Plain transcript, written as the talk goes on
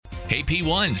Hey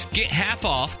P1s, get half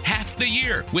off half the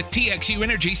year with TXU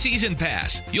Energy Season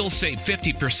Pass. You'll save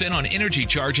 50% on energy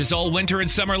charges all winter and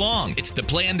summer long. It's the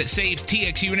plan that saves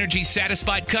TXU Energy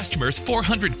satisfied customers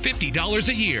 $450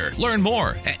 a year. Learn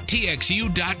more at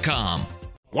TXU.com.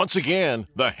 Once again,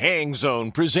 the Hang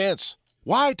Zone presents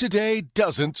Why Today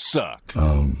Doesn't Suck.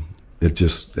 It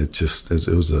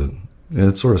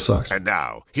sort of sucks. And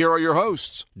now, here are your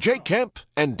hosts, Jake Kemp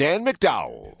and Dan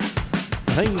McDowell.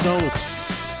 Hang Zone.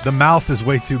 The mouth is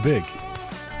way too big.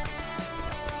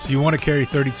 So you want to carry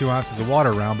 32 ounces of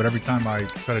water around, but every time I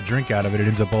try to drink out of it, it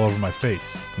ends up all over my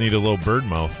face. Need a little bird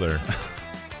mouth there.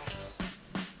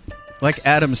 Like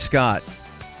Adam Scott.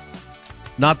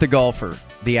 Not the golfer,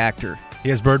 the actor. He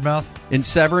has bird mouth? In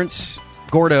Severance,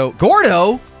 Gordo. What is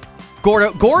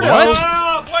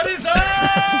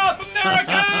up,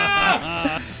 America?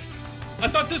 I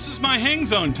thought this was my Hang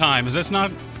Zone time. Is this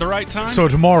not the right time? So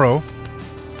tomorrow.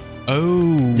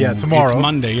 Oh. Yeah, tomorrow. It's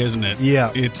Monday, isn't it? Yeah.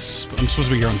 I'm supposed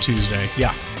to be here on Tuesday.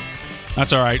 Yeah.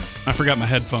 That's all right. I forgot my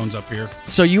headphones up here.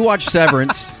 So you watch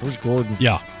Severance. Where's Gordon?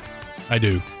 Yeah, I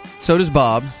do. So does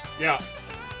Bob. Yeah.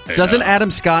 Doesn't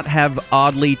Adam Scott have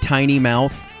oddly tiny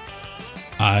mouth?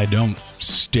 I don't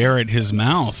stare at his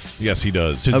mouth. Yes, he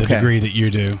does. To the degree that you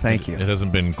do. Thank you. It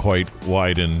hasn't been quite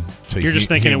widened to You're just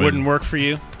thinking human. it wouldn't work for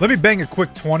you? Let me bang a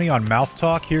quick 20 on mouth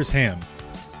talk. Here's Ham.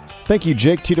 Thank you,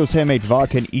 Jake. Tito's Handmade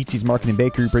Vodka and Eatsy's Marketing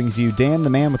Bakery brings you Dan the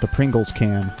Man with the Pringles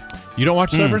can. You don't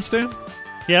watch Severance, Dan?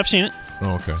 Yeah, I've seen it.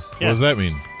 Oh, okay. Yeah. What does that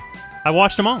mean? I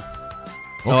watched them all. Okay.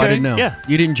 Oh, I didn't know. Yeah.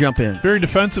 You didn't jump in. Very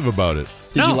defensive about it.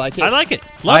 Did you like it? I like it.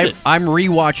 Love it. I'm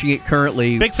rewatching it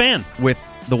currently. Big fan. With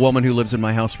the woman who lives in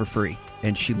my house for free,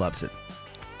 and she loves it.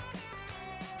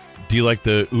 Do you like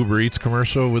the Uber Eats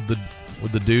commercial with the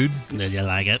dude? Did you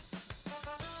like it?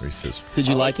 Where he says, Did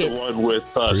you like it? The one with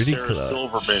Pretty Sarah clutch.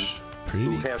 Silverman, Pretty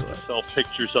who has to clutch. sell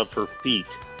pictures of her feet.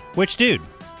 Which dude?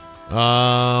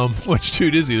 Which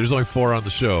dude is he? There's only 4 on the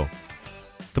show.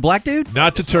 The black dude?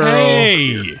 Not Turturro.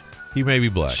 Hey! He may be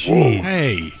black. Jeez.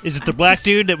 Hey! Is it the black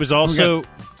dude that was also...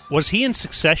 Was he in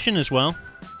Succession as well?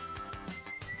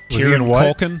 Was he in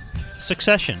what? Culkin?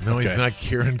 Succession. No, he's not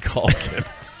Kieran Culkin.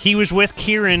 He was with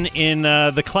Kieran in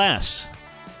The Class.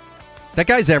 That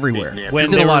guy's everywhere. When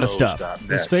He's in they a lot were- of stuff.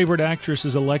 His favorite actress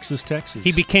is Alexis Texas.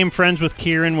 He became friends with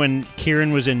Kieran when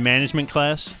Kieran was in management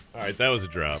class. All right, that was a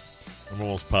drop. I'm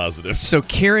almost positive. So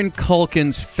Kieran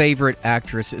Culkin's favorite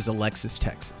actress is Alexis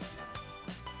Texas.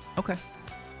 Okay.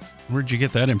 Where'd you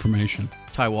get that information?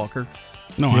 Ty Walker.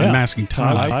 No, Yeah. I'm asking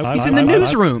Ty. He's in the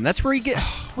newsroom. That's where he get.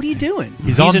 What are you doing?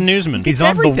 He's a newsman. He's It's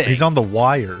on the everything. he's on the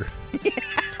wire.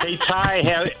 Hey,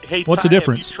 Ty, What's the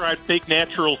difference? Have you tried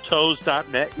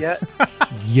FakeNaturalToes.net yet?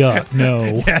 Yeah,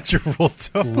 no. Natural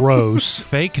toe. Gross.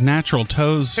 Fake natural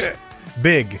toes.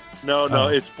 Big. No,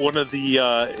 it's one of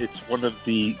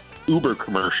the Uber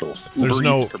commercials. There's Uber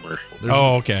no- Eats commercials.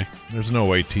 Oh, okay. There's no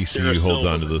way TCU holds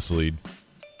on to this lead.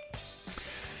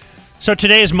 So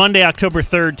today is Monday, October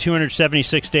 3rd,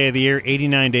 276th day of the year.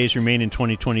 89 days remain in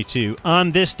 2022.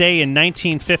 On this day in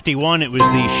 1951, it was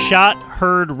the shot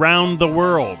heard round the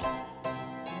world.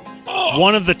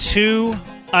 One of the 2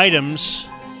 items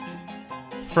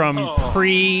from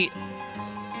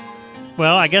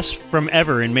I guess from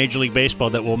ever in Major League Baseball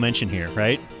that we'll mention here,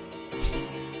 right?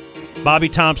 Bobby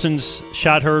Thompson's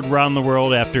shot heard round the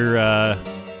world after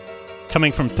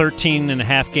coming from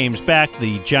 13.5 games back.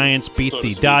 The Giants beat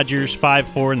the Dodgers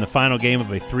 5-4 in the final game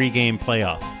of a 3-game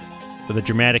playoff with a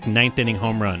dramatic 9th-inning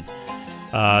home run.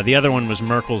 The other one was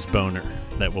Merkel's boner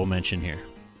that we'll mention here.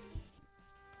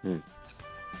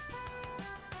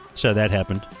 So that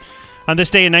happened. On this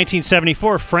day in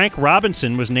 1974, Frank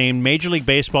Robinson was named Major League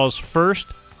Baseball's first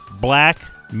black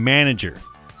manager.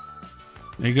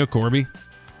 There you go, Corby.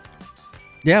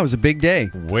 Yeah, it was a big day.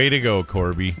 Way to go,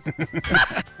 Corby.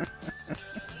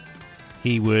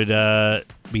 He would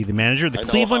be the manager of the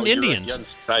Cleveland Indians.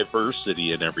 Against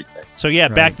diversity and everything. So, yeah,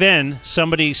 back then,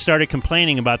 somebody started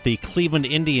complaining about the Cleveland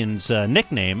Indians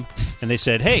nickname, and they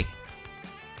said, hey,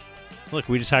 look,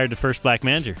 we just hired the first black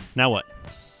manager. Now what?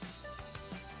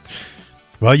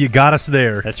 Well, you got us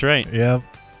there. That's right. Yeah.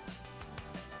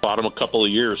 Bottom a couple of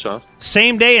years, huh?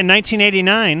 Same day in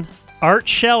 1989, Art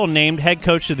Shell named head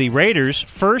coach of the Raiders,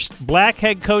 first black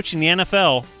head coach in the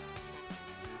NFL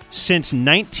since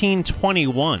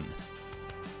 1921.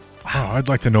 Wow, I'd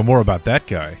like to know more about that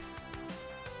guy.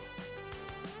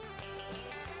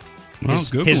 Well,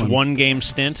 His one-game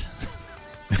stint.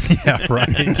 Yeah, right.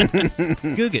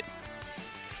 Goog it.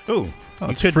 Ooh, you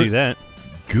it's could do that.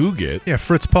 Goog it? Yeah,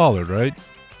 Fritz Pollard, right?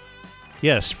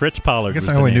 Yes, Fritz Pollard. I guess was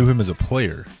I the only name. knew him as a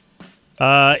player.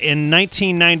 In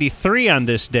 1993, on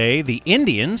this day, the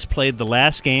Indians played the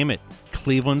last game at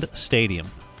Cleveland Stadium?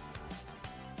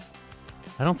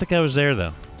 I don't think I was there,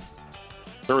 though.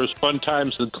 There was fun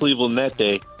times in Cleveland that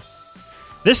day.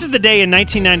 This is the day in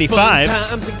 1995. Fun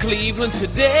times in Cleveland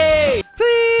today.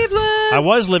 I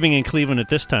was living in Cleveland at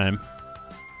this time.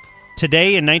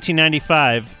 Today in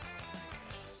 1995,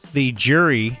 the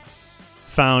jury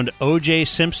found O.J.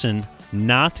 Simpson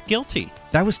not guilty.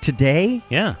 That was today?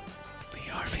 Yeah. Lee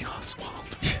Harvey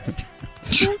Oswald.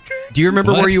 Do you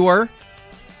remember What? where you were?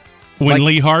 When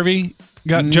Lee Harvey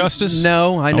got justice?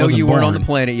 No, I know wasn't you weren't on the born.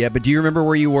 planet yet, but do you remember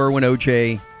where you were when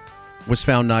O.J. was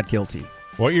found not guilty?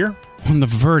 What year? When the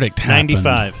verdict happened.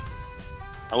 95.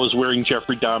 I was wearing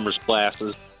Jeffrey Dahmer's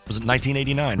glasses. Was it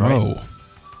 1989, right? Oh.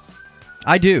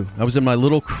 I do. I was in my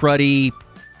little cruddy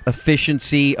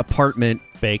efficiency apartment.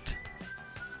 Baked.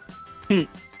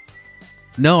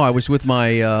 No, I was with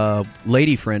my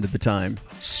lady friend at the time.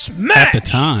 At the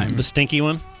time. The stinky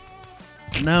one?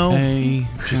 No. Hey,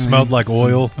 She smelled like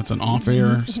oil. That's an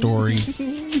off-air story. So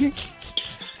you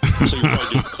probably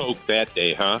did coke that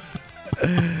day, huh?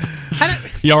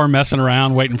 Y'all were messing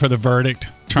around, waiting for the verdict,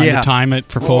 trying Yeah. to time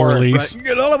it for full release. Right.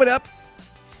 Get all of it up.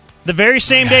 The very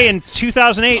same day in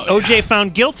 2008, O.J.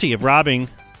 found guilty of robbing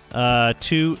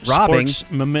two Robbing? sports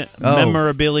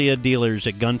memorabilia dealers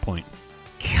at gunpoint.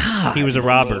 God. He was a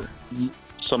robber.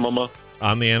 Some of them.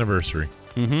 On the anniversary.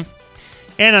 Mm-hmm.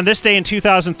 And on this day in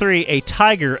 2003, a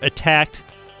tiger attacked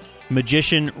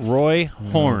magician Roy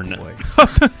Horn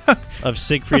of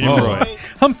Siegfried and Roy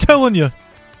I'm telling you.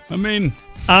 I mean,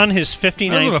 on his those are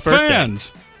 59th the birthday.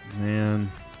 fans.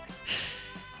 Man.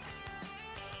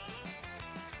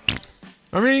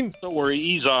 I mean, Don't worry,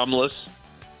 he's armless.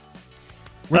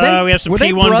 We have some were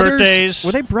they P1 brothers? birthdays.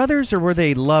 Were they brothers or were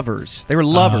they lovers? They were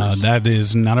lovers. That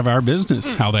is none of our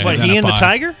business how they What, identify. he and the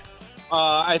tiger?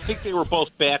 I think they were both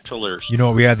bachelors. You know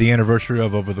what we had the anniversary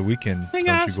of over the weekend? Hey, don't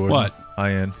guys. you, Gordon? What?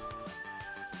 Ian.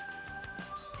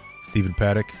 Stephen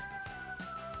Paddock.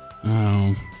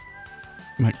 Oh.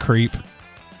 Might creep.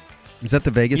 Is that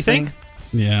the Vegas You think?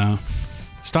 thing? Yeah.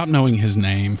 Stop knowing his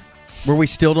name. Where we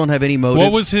still don't have any motive?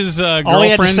 What was his girlfriend's All he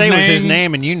had to say name? was his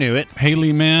name, and you knew it.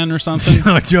 Haley Mann or something?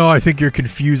 Joe, I think you're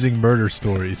confusing murder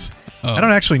stories. Oh. I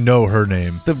don't actually know her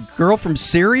name. The girl from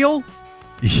Serial?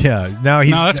 Yeah. Now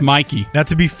he's No, that's Mikey. Now,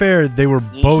 to be fair, they were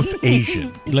both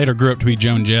Asian. He later grew up to be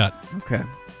Joan Jett. Okay.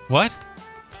 What?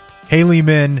 Haley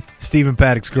Min, Stephen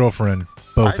Paddock's girlfriend,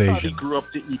 both I thought he Asian. grew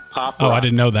up to eat pop. Oh, I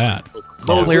didn't know that.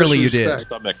 Clearly you did. His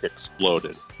stomach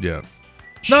exploded. Yeah.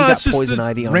 She No, got it's just poison a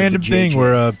ivy on random the thing JJ.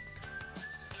 where a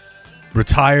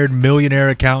retired millionaire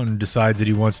accountant decides that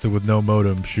he wants to, with no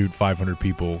modem, shoot 500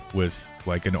 people with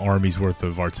like an army's worth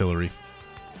of artillery.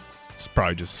 It's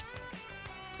probably just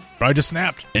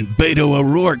snapped. And Beto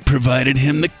O'Rourke provided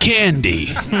him the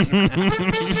candy.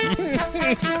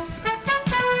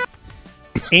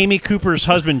 Amy Cooper's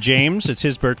husband, James. It's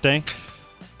his birthday.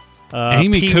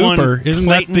 Amy P1 Cooper. Isn't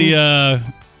Clayton. that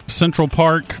the Central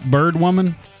Park bird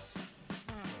woman?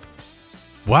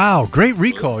 Wow, great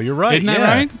recall. You're right. Isn't that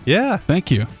yeah. right? Yeah.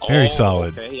 Thank you. Very Oh,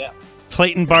 solid. Okay, yeah.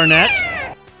 Clayton Barnett.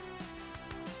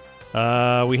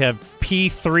 We have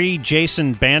P3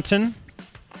 Jason Banton.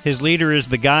 His leader is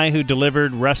the guy who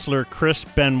delivered wrestler Chris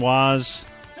Benoit's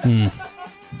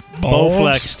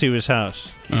Bowflex to his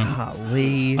house.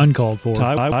 Golly. Uncalled for.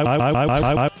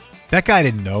 That guy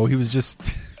didn't know. He was just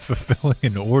fulfilling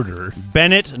an order.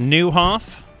 Bennett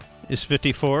Newhoff is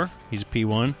 54. He's a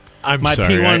P1. I'm My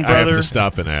sorry. P1 I have brother- to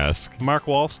stop and ask. Mark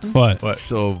Walston. What?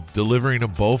 So, delivering a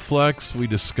Bowflex, we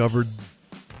discovered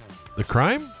the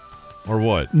crime? Or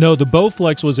what? No, the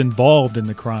Bowflex was involved in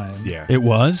the crime. Yeah. It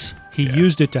was? He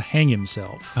used it to hang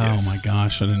himself. Oh, my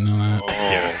gosh. I didn't know that.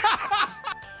 Oh.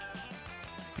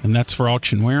 And that's for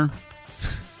auctionware?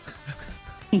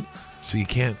 So you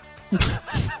can't.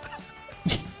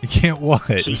 You can't what?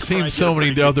 There seems so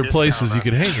many other places you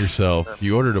could hang yourself.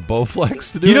 You ordered a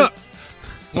Bowflex to do You it? know,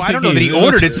 well, I don't know that he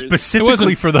ordered it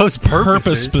specifically for those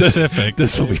purposes. Purpose specific.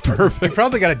 This will be He perfect.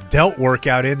 probably got a delt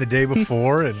workout in the day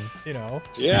before and,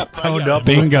 Yeah, toned probably up.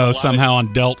 Bingo somehow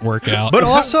on Delt workout. But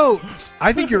also,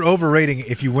 I think you're overrating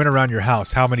if you went around your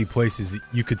house how many places that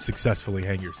you could successfully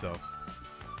hang yourself.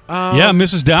 Yeah,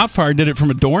 Mrs. Doubtfire did it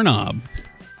from a doorknob.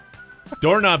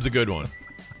 Doorknob's a good one.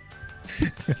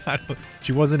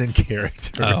 She wasn't in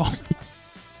character. Oh.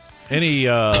 Any,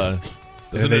 doesn't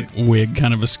it? Wig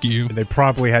kind of askew. And they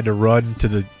promptly had to run to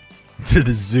the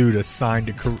zoo to sign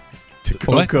to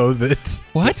Coco that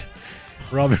What?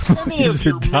 Robin Any Williams of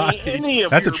your, had died. any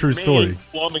of That's a your true main story.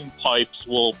 Plumbing pipes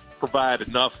will provide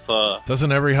enough.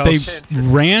 Doesn't every They house?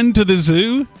 ran to the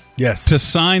zoo Yes. to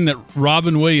sign that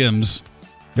Robin Williams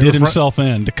They did were fri- himself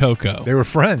in to Coco. They were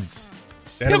friends.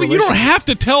 They had Yeah, a but you don't relationship. have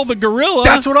to tell the gorilla.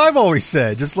 That's what I've always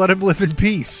said. Just let him live in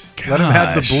peace. Let him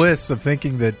have the Gosh. bliss of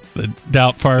thinking that the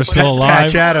Doubtfire is still alive.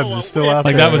 Patch Adams is still out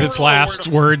Like there. that was its last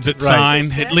words it Right.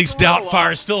 signed. At least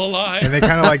Doubtfire is still alive. And they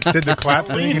kind of like did the clap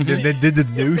thing and then did the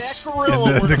noose.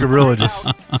 And the gorilla just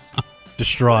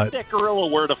distraught. If that gorilla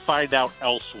were to find out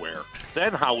elsewhere,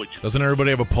 then how would you? Doesn't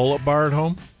everybody have a pull-up bar at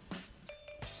home?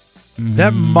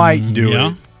 That might do yeah.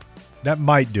 it. That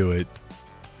might do it.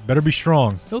 Better be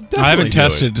strong. I haven't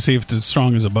tested to see if it's as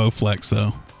strong as a Bowflex,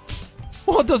 though.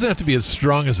 Well, it doesn't have to be as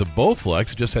strong as a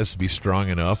Bowflex. It just has to be strong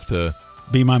enough to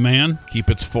be my man. Keep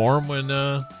its form when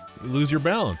you lose your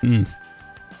balance. You've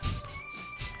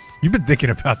been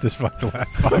thinking about this for like the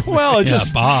last 5 minutes. Well, it Yeah,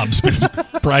 just Bob's been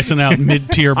pricing out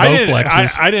mid-tier I didn't-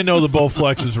 Bowflexes. I didn't know the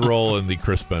Bowflex's role in the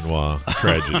Chris Benoit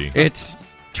tragedy. It's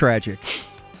tragic,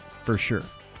 for sure.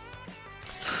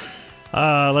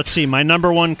 Let's see. My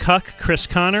number one cuck, Chris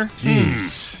Connor.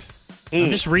 Jeez. I'm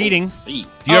just reading. Do you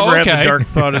ever have the dark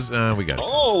thought? We got it.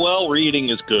 Oh, well, reading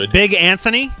is good. Big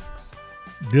Anthony.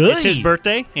 Good. It's his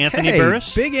birthday. Anthony Hey,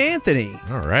 Burris. Big Anthony.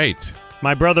 All right.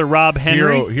 My brother Rob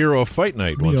Henry. Hero of Fight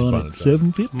Night Me once on upon a at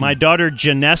time. 7:50. My daughter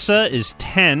Janessa is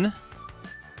 10.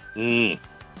 Mm.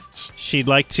 She'd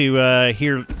like to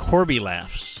hear Corby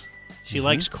laughs. She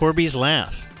likes Corby's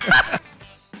laugh.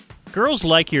 Girls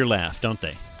like your laugh, don't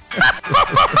they?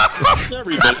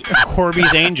 Everybody,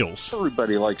 Corby's Angels.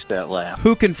 everybody likes that laugh.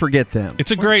 Who can forget them?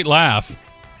 It's a great laugh.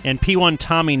 And P1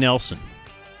 Tommy Nelson.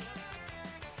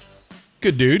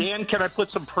 Good dude. Dan, can I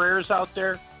put some prayers out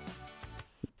there?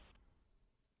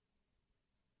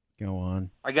 Go on.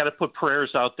 I got to put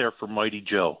prayers out there for Mighty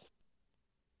Joe.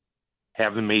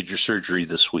 Having major surgery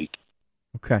this week.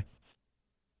 Okay.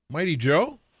 Mighty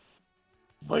Joe?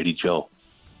 Mighty Joe.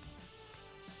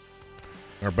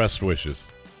 Our best wishes.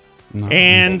 No,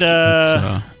 And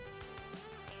it's,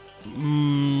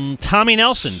 Tommy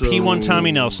Nelson. P1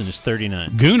 Tommy Nelson is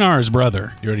 39. Gunnar's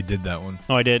brother. You already did that one.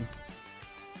 Oh, I did.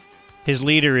 His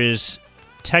leader is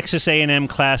Texas A&M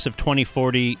class of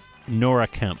 2040, Nora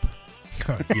Kemp.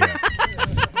 Yeah.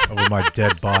 Over my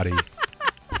dead body.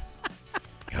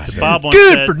 That's what Bob once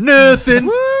Good said. for nothing.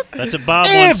 That's what Bob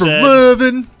once Ever said.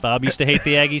 loving. Bob used to hate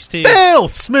the Aggies, too. Hell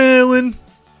smelling.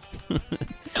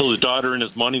 Till his daughter and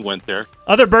his money went there.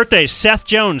 Other birthdays, Seth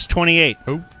Jones, 28.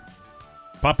 Who?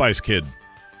 Popeye's kid.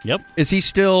 Yep. Is he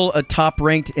still a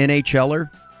top-ranked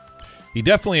NHLer? He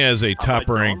definitely has a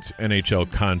top-ranked NHL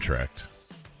contract.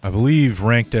 I believe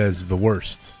ranked as the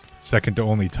worst. Second to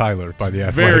only Tyler by the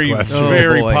Athletic Very, last Oh, year.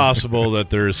 very boy. possible that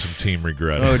there is some team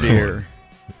regret. Oh, dear.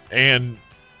 And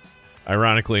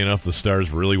ironically enough, the Stars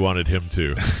really wanted him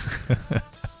too.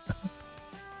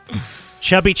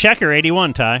 Chubby Checker,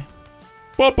 81, Ty.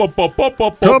 Come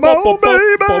on,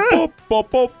 baby.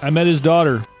 I met his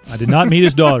daughter. I did not meet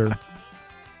his daughter.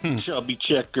 Chubby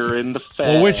Checker in the fat.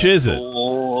 Well, which is it?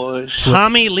 Boys.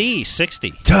 Tommy Lee,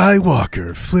 60. Ty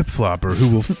Walker, flip-flopper,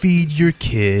 who will feed your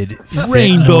kid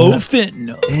Rainbow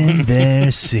fentanyl. in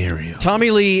their cereal. Tommy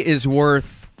Lee is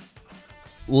worth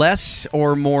less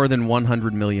or more than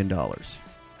 $100 million.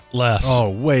 Less. Oh,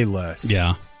 way less.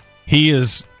 Yeah. He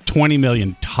is 20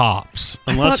 million tops.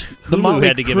 Unless the Hulu Motley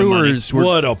had to give him money. Cruers were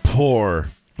What a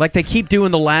poor. like they keep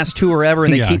doing the last tour ever,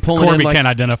 and they Yeah, keep pulling Corby in like can't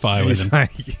identify with He's him.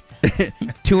 like,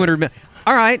 200 million.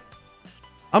 All right,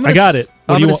 I'm I got it.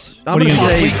 What I'm do you gonna, want- I'm what do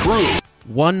gonna you say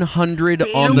 100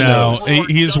 on the No, nose.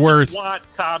 he's Doesn't worth. want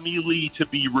Tommy Lee to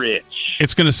be rich.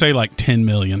 It's going to say like 10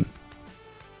 million.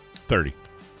 30.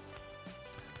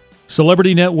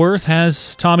 Celebrity net worth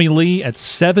has Tommy Lee at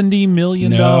 $70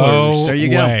 million. No There you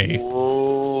go. way.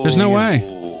 Oh. There's no way.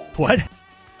 What?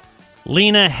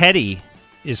 Lena Headey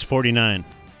is 49.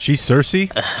 she's Cersei?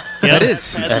 Yeah, That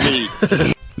is. That's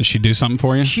me. Did she do something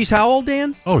for you? She's how old,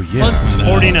 Dan? Oh, yeah.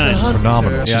 49. She's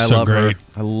phenomenal. She's Yeah, I so love great. her.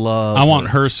 I love. I want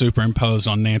her superimposed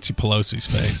on Nancy Pelosi's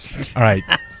face. All right.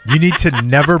 You need to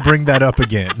never bring that up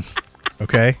again.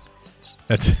 Okay?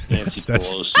 That's Nancy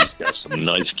Pelosi's got some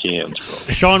nice cans,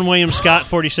 bro. Sean William Scott,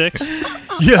 46.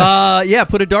 yes. Yeah,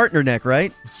 put a dart in her neck,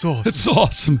 right? so It's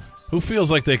awesome. Who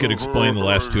feels like they could explain the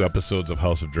last 2 episodes of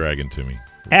House of Dragon to me?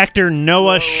 Actor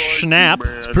Noah Schnapp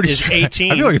is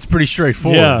 18. I feel like it's pretty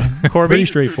straightforward. Yeah, Corby? pretty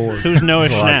straightforward. Who's Noah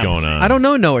There's a lot Schnapp? going on. I don't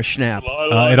know Noah Schnapp.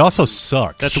 It also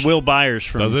sucks. That's Will Byers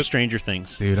from Does it? Stranger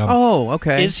Things. Dude, Oh,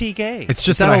 okay. Is he gay? it's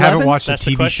just Is that that I haven't 11? watched a That's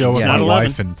the TV question. show with It's my not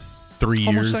wife in 3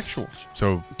 years. Homosexuals.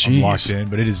 So I'm Jeez. locked in,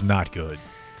 but it is not good.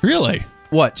 Really?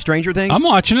 What? Stranger Things? I'm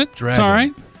watching it. It's Dragon. all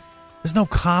right. There's no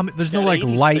there's no Got like 80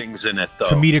 light things in it, though.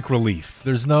 comedic relief.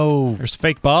 There's no There's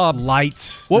fake Bob. light.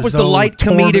 What There's was the no light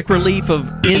torment. comedic relief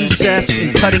of incest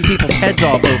and cutting people's heads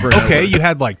off over and Okay, over? you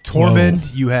had like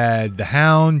Torment, you had The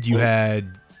Hound, you had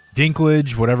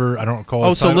Dinklage, whatever. I don't call it.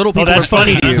 Oh, so little people that's are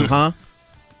funny funny. to you, huh?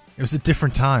 It was a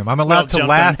different time. I'm allowed to jump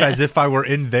laugh in. as if I were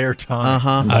in their time.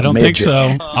 Uh-huh. I don't think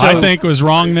so. I think it was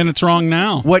wrong then, it's wrong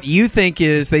now. What you think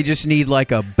is they just need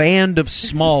like a band of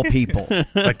small people.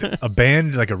 Like a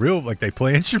band, like a real, like they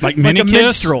play instruments. Like Like a Mini Kiss?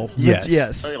 minstrel. Yes.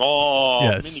 Yes. Oh,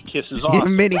 Yes. Mini Kiss is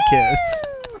awesome. Mini Kiss.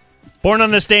 Born on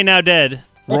this day, now dead.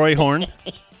 Roy Horn.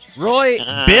 Roy.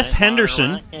 Biff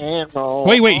Henderson.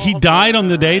 Wait, he died on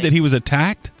the day that he was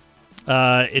attacked?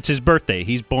 It's his birthday.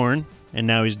 He's born, and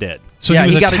now he's dead. So yeah,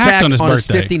 he was got attacked on his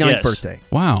birthday. 59th Yes. birthday.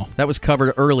 Wow. That was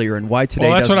covered earlier in Why Today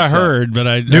Well, that's what I Doesn't Suck. heard, but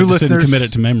I New just didn't listeners- commit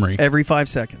it to memory. Every 5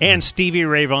 seconds. And Stevie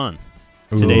Ray Vaughan.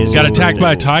 Today is Got his attacked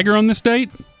by a birthday. tiger on this date?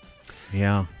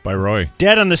 Yeah. By Roy.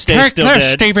 Dead on this day, still dead.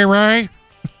 Stevie Ray.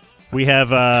 We have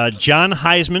John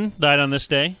Heisman died on this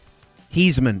day.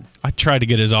 Heisman. I tried to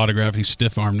get his autograph. He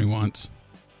stiff-armed me once.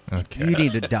 Okay. You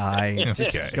need to die.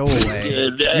 Just Okay. go away.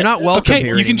 You're not welcome Okay,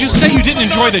 here you can just anymore. say you didn't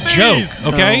enjoy the joke,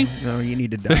 okay? No, you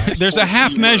need to die. There's a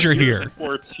half measure here.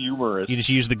 Sports humorous. You just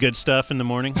use the good stuff in the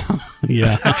morning.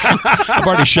 Yeah. I've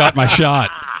already shot my shot.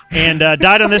 And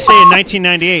died on this day in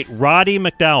 1998, Roddy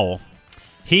McDowell.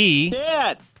 He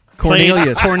Dad. played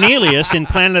Cornelius. Cornelius in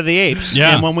Planet of the Apes.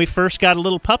 Yeah. And when we first got a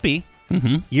little puppy,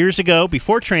 years ago,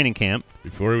 before training camp,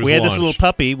 Before he was we had this launched. little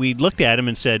puppy. We looked at him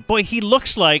and said, boy, he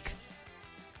looks like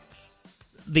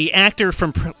the actor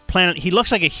from Planet. He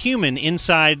looks like a human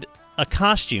inside a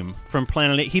costume from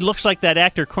Planet. He looks like that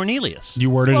actor Cornelius. You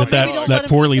worded it that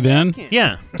poorly then?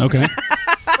 Yeah. Okay.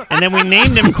 And then we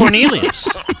named him Cornelius.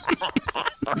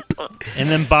 And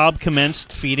then Bob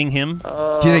commenced feeding him.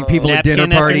 Do you think people at Napkin dinner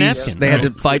after parties, napkin. they had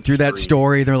to fight through that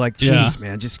story? They're like, Yeah. geez,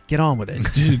 man, just get on with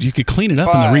it. Dude, you could clean it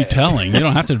up in the retelling. You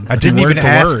don't have to I didn't word even for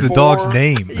ask word. the dog's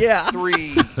name. Yeah.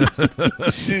 3,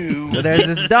 2, So there's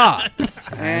this dog. And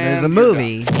there's a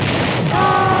movie. There's a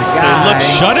So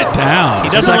guy. Shut it down.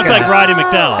 He doesn't look like Roddy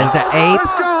McDowell. There's an ape.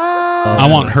 I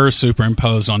want her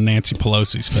superimposed on Nancy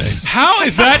Pelosi's face. How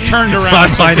is that turned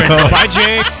around so I know. quickly? Bye,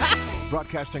 Jake.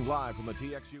 Broadcasting live from the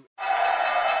TXU.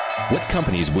 What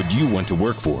companies would you want to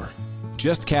work for?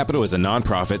 Just Capital is a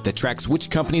nonprofit that tracks which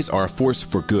companies are a force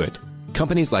for good.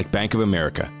 Companies like Bank of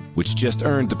America, which just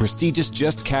earned the prestigious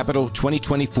Just Capital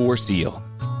 2024 seal.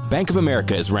 Bank of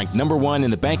America is ranked #1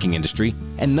 in the banking industry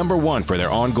and #1 for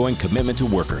their ongoing commitment to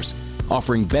workers,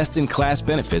 offering best-in-class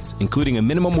benefits, including a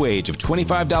minimum wage of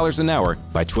 $25 an hour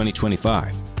by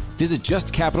 2025. Visit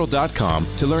justcapital.com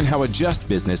to learn how a just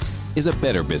business is a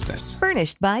better business.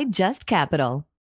 Furnished by Just Capital.